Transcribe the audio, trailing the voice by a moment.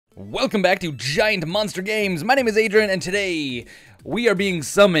Welcome back to Giant Monster Games. My name is Adrian, and today we are being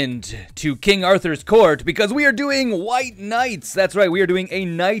summoned to King Arthur's court because we are doing White Knights. That's right, we are doing a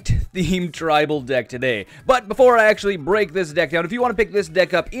knight-themed tribal deck today. But before I actually break this deck down, if you want to pick this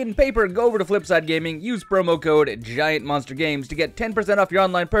deck up in paper, go over to Flipside Gaming, use promo code Giant Monster Games to get 10% off your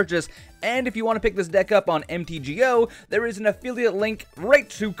online purchase. And if you want to pick this deck up on MTGO, there is an affiliate link right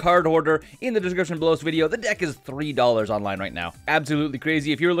to Card Hoarder in the description below this video. The deck is $3 online right now. Absolutely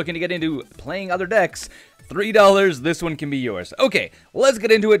crazy. If you're looking to get into playing other decks, $3, this one can be yours. Okay, let's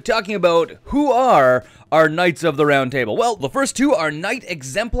get into it, talking about who are our Knights of the Round Table. Well, the first two are Knight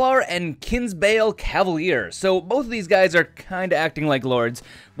Exemplar and Kinsbale Cavalier. So both of these guys are kind of acting like lords.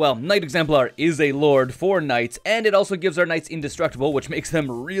 Well, Knight Exemplar is a lord for knights, and it also gives our knights indestructible, which makes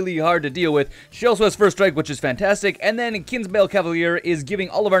them really hard to deal with. She also has first strike, which is fantastic, and then Kinsbale Cavalier is giving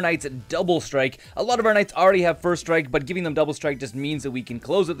all of our knights double strike. A lot of our knights already have first strike, but giving them double strike just means that we can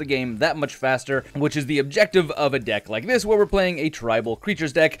close out the game that much faster, which is the objective of a deck like this, where we're playing a tribal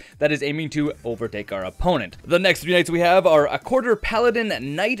creatures deck that is aiming to overtake our opponent. The next three knights we have are Accorder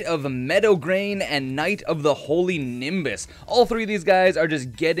Paladin, Knight of Meadowgrain, and Knight of the Holy Nimbus. All three of these guys are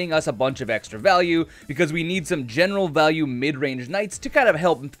just getting us a bunch of extra value because we need some general value mid-range knights to kind of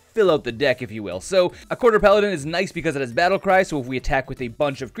help fill out the deck, if you will. So Accorder Paladin is nice because it has battle cry, so if we attack with a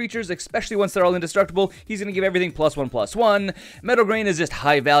bunch of creatures, especially once they're all indestructible, he's going to give everything +1/+1. Meadowgrain is just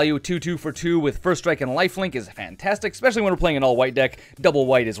high value, 2/2 for 2 with first strike and lifelink is fantastic, especially when we're playing an all-white deck. Double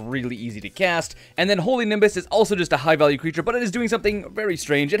white is really easy to cast. And then Holy Nimbus is also just a high value creature, but it is doing something very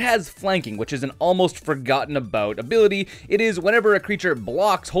strange. It has flanking, which is an almost forgotten about ability. It is whenever a creature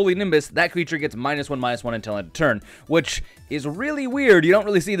blocks Holy Nimbus, that creature gets -1/-1 until end of turn, which is really weird. You don't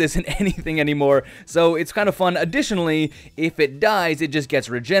really see this in anything anymore, so it's kind of fun. Additionally, if it dies, it just gets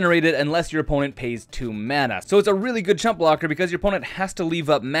regenerated unless your opponent pays 2 mana. So it's a really good chump blocker because your opponent has to leave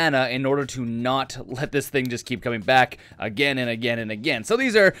up mana in order to not let this thing just keep coming back again and again and again. So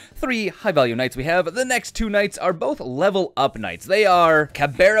these are three high-value knights we have. The next two knights are both level-up knights. They are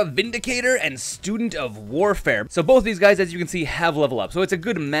Cabera Vindicator and Student of Warfare. So both these guys, as you can see, have level up. So it's a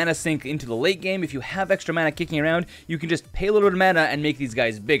good mana sink into the late game. If you have extra mana kicking around, you can just pay a little bit of mana and make these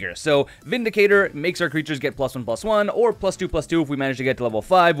guys bigger. So Vindicator makes our creatures get +1/+1 or +2/+2 if we manage to get to level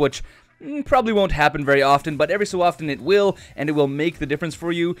 5, which probably won't happen very often, but every so often it will, and it will make the difference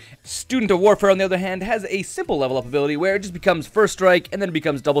for you. Student of Warfare, on the other hand, has a simple level up ability where it just becomes first strike, and then it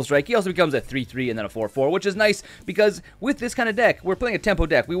becomes double strike. He also becomes a 3/3 and then a 4/4, which is nice because with this kind of deck, we're playing a tempo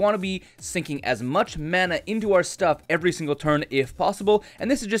deck. We want to be sinking as much mana into our stuff every single turn if possible,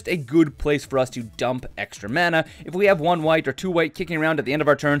 and this is just a good place for us to dump extra mana. If we have one white or two white kicking around at the end of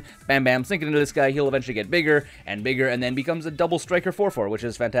our turn, bam bam, sink it into this guy, he'll eventually get bigger and bigger, and then becomes a double striker 4/4, which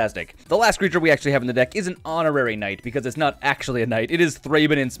is fantastic. The last creature we actually have in the deck is an honorary knight because it's not actually a knight. It is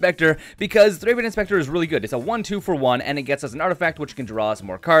Thraben Inspector because Thraben Inspector is really good. It's a 1/2 for 1 and it gets us an artifact which can draw us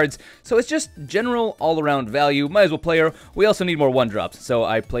more cards. So it's just general all-around value. Might as well play her. We also need more 1-drops, so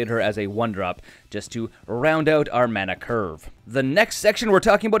I played her as a 1-drop just to round out our mana curve. The next section we're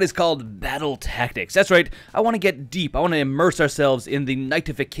talking about is called Battle Tactics. That's right, I want to get deep. I want to immerse ourselves in the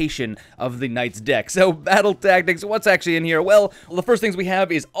knightification of the knight's deck. So Battle Tactics, what's actually in here? Well, the first things we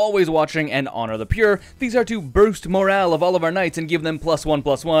have is Always Watching and Honor the Pure. These are to boost morale of all of our knights and give them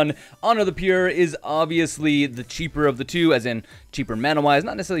 +1/+1. Honor the Pure is obviously the cheaper of the two, as in cheaper mana-wise,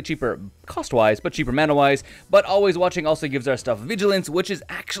 not necessarily cheaper cost-wise, but cheaper mana-wise. But Always Watching also gives our stuff Vigilance, which is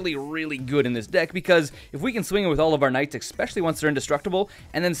actually really good in this deck, because if we can swing it with all of our knights, especially once they're indestructible,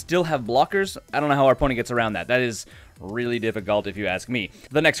 and then still have blockers, I don't know how our opponent gets around that. That is really difficult if you ask me.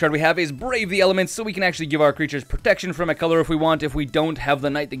 The next card we have is Brave the Elements, so we can actually give our creatures protection from a color if we want. If we don't have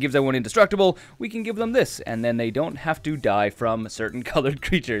the knight that gives everyone indestructible, we can give them this, and then they don't have to die from certain colored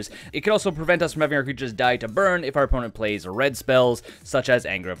creatures. It can also prevent us from having our creatures die to burn if our opponent plays red spells, such as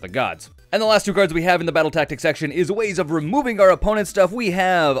Anger of the Gods. And the last two cards we have in the Battle Tactics section is ways of removing our opponent's stuff. We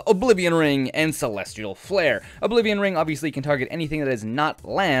have Oblivion Ring and Celestial Flare. Oblivion Ring obviously can target anything that is not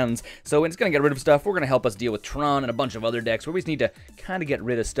lands, so it's going to get rid of stuff. We're going to help us deal with Tron and a bunch of other decks where we just need to kind of get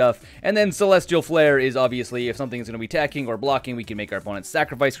rid of stuff. And then Celestial Flare is obviously if something is going to be attacking or blocking, we can make our opponents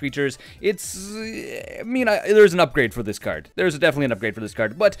sacrifice creatures. It's, there's an upgrade for this card. There's definitely an upgrade for this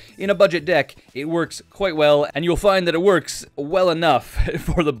card, but in a budget deck, it works quite well, and you'll find that it works well enough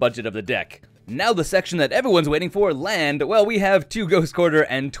for the budget of the deck. Now the section that everyone's waiting for, land. Well, we have 2 Ghost Quarter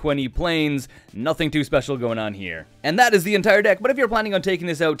and 20 planes. Nothing too special going on here. And that is the entire deck, but if you're planning on taking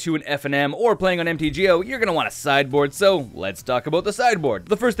this out to an FNM or playing on MTGO, you're going to want a sideboard, so let's talk about the sideboard.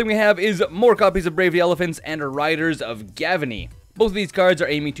 The first thing we have is more copies of Brave the Elephants and Riders of Gavany. Both of these cards are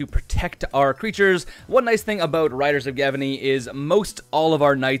aiming to protect our creatures. One nice thing about Riders of Gavony is most all of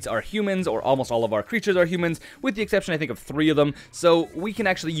our knights are humans, or almost all of our creatures are humans, with the exception, I think, of 3 of them. So we can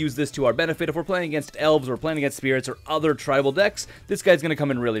actually use this to our benefit. If we're playing against elves, or playing against spirits, or other tribal decks, this guy's going to come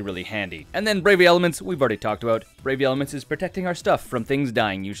in really, really handy. And then Bravely Elements, we've already talked about. Bravely Elements is protecting our stuff from things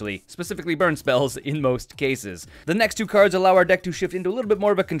dying, usually. Specifically burn spells in most cases. The next 2 cards allow our deck to shift into a little bit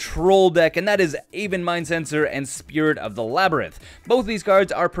more of a control deck, and that is Aven Mindcensor and Spirit of the Labyrinth. Both of these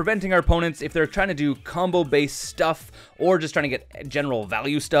cards are preventing our opponents if they're trying to do combo-based stuff, or just trying to get general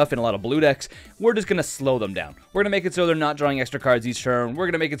value stuff in a lot of blue decks. We're just going to slow them down. We're going to make it so they're not drawing extra cards each turn. We're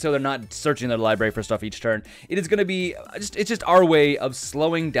going to make it so they're not searching their library for stuff each turn. It is going to be, it's just our way of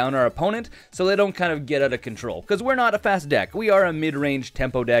slowing down our opponent so they don't kind of get out of control. Because we're not a fast deck. We are a mid-range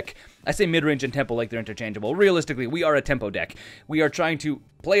tempo deck. I say mid-range and tempo like they're interchangeable. Realistically, we are a tempo deck. We are trying to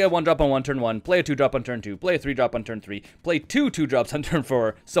play a 1-drop on turn 1, play a 2-drop on turn 2, play a 3-drop on turn 3, play 2 2-drops on turn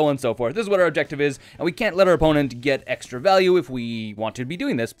 4, so on and so forth. This is what our objective is, and we can't let our opponent get extra value if we want to be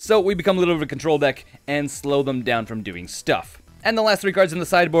doing this. So we become a little bit of a control deck and slow them down from doing stuff. And the last 3 cards in the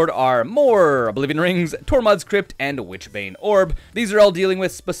sideboard are more Oblivion Rings, Tormod's Crypt, and Witchbane Orb. These are all dealing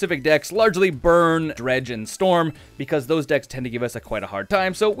with specific decks, largely Burn, Dredge, and Storm, because those decks tend to give us quite a hard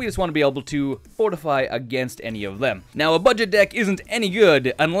time, so we just want to be able to fortify against any of them. Now, a budget deck isn't any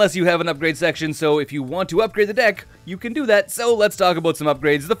good unless you have an upgrade section, so if you want to upgrade the deck, you can do that. So let's talk about some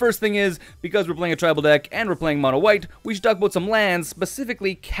upgrades. The first thing is, because we're playing a tribal deck and we're playing mono white, we should talk about some lands,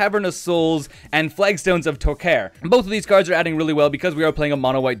 specifically Cavernous Souls and Flagstones of Tokar. Both of these cards are adding really well because we are playing a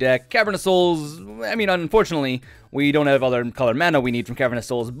mono white deck. Cavernous Souls, I mean, unfortunately, we don't have other color mana we need from Cavernous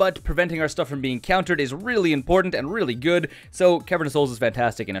Souls, but preventing our stuff from being countered is really important and really good, so Cavernous Souls is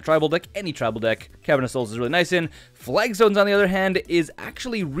fantastic in a tribal deck, any tribal deck. Cavernous Souls is really nice in. Flagstones, on the other hand, is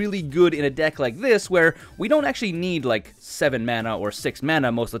actually really good in a deck like this, where we don't actually need like 7 mana or 6 mana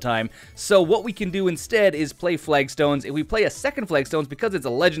most of the time, so what we can do instead is play Flagstones. If we play a second Flagstones, because it's a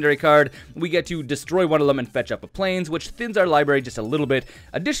legendary card, we get to destroy one of them and fetch up a Plains, which thins our library just a little bit.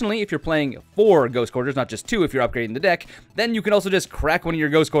 Additionally, if you're playing 4 Ghost Quarters, not just 2 if you're upgrading the deck, then you can also just crack one of your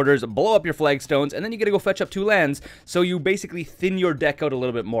Ghost Quarters, blow up your Flagstones, and then you get to go fetch up 2 lands, so you basically thin your deck out a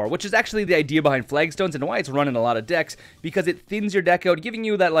little bit more, which is actually the idea behind Flagstones and why it's run in a lot of decks, because it thins your deck out, giving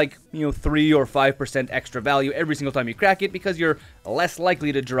you that, like, 3 or 5% extra value every single time you crack it, because you're less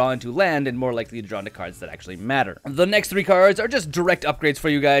likely to draw into land and more likely to draw into cards that actually matter. The next 3 cards are just direct upgrades for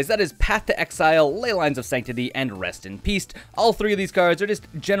you guys. That is Path to Exile, Leylines of Sanctity, and Rest in Peace. All 3 of these cards are just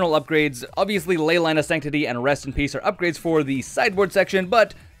general upgrades. Obviously, Leyline of Sanctity and Rest in Peace are upgrades for the sideboard section,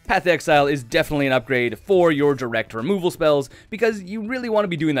 but Path to Exile is definitely an upgrade for your direct removal spells, because you really want to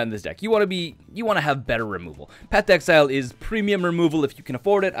be doing that in this deck. You want to have better removal. Path to Exile is premium removal. If you can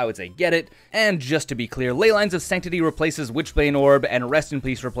afford it, I would say get it. And just to be clear, Leylines of Sanctity replaces Witchbane Orb, and Rest in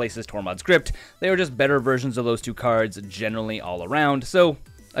Peace replaces Tormod's Crypt. They are just better versions of those 2 cards generally all around, so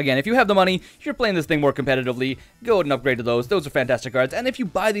again, if you have the money, if you're playing this thing more competitively, go ahead and upgrade to those. Those are fantastic cards. And if you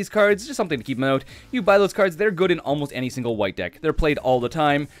buy these cards, just something to keep in note, you buy those cards, they're good in almost any single white deck. They're played all the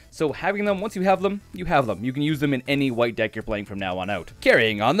time, so having them, once you have them, you have them. You can use them in any white deck you're playing from now on out.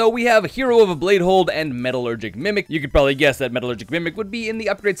 Carrying on, though, we have Hero of a Bladehold and Metallurgic Mimic. You could probably guess that Metallurgic Mimic would be in the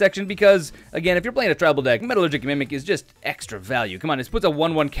upgrade section because, again, if you're playing a tribal deck, Metallurgic Mimic is just extra value. Come on, it puts a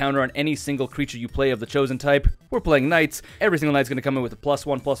 1/1 counter on any single creature you play of the chosen type. We're playing Knights. Every single Knight's going to come in with a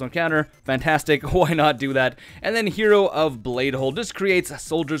 +1/+1 counter. Fantastic, why not do that? And then Hero of Bladehold just creates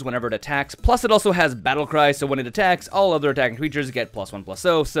soldiers whenever it attacks. Plus it also has Battle Cry, so when it attacks, all other attacking creatures get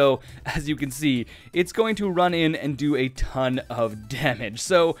 +1/+0. So as you can see, it's going to run in and do a ton of damage.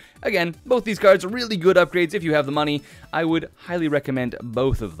 So again, both these cards are really good upgrades if you have the money. I would highly recommend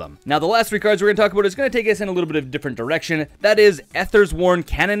both of them. Now the last 3 cards we're going to talk about is going to take us in a little bit of a different direction. That is Ethersworn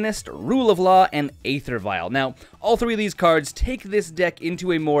Canonist, Rule of Law, and Aether Vial. Now all 3 of these cards take this deck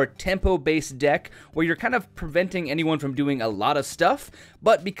into a more tempo-based deck where you're kind of preventing anyone from doing a lot of stuff,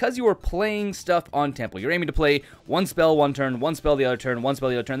 but because you are playing stuff on tempo, you're aiming to play 1 spell one turn, 1 spell the other turn, 1 spell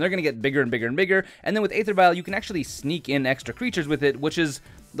the other turn, they're going to get bigger and bigger and bigger, and then with Aether Vial, you can actually sneak in extra creatures with it, which is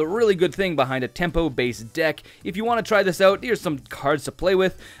the really good thing behind a tempo-based deck. If you want to try this out, here's some cards to play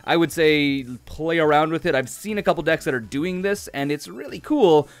with. I would say play around with it. I've seen a couple decks that are doing this, and it's really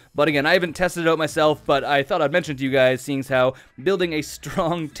cool. But again, I haven't tested it out myself, but I thought I'd mention to you guys, seeing as how building a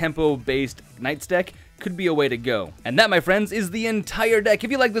strong tempo-based Knights deck could be a way to go. And that, my friends, is the entire deck. If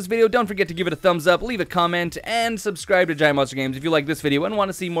you like this video, don't forget to give it a thumbs up, leave a comment, and subscribe to Giant Monster Games if you like this video and want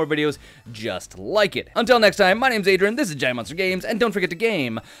to see more videos just like it. Until next time, my name's Adrian, this is Giant Monster Games, and don't forget to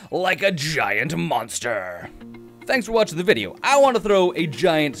game like a giant monster. Thanks for watching the video. I want to throw a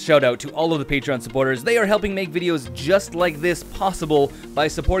giant shout out to all of the Patreon supporters. They are helping make videos just like this possible by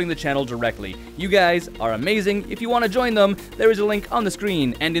supporting the channel directly. You guys are amazing. If you want to join them, there is a link on the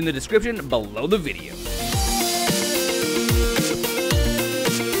screen and in the description below the video.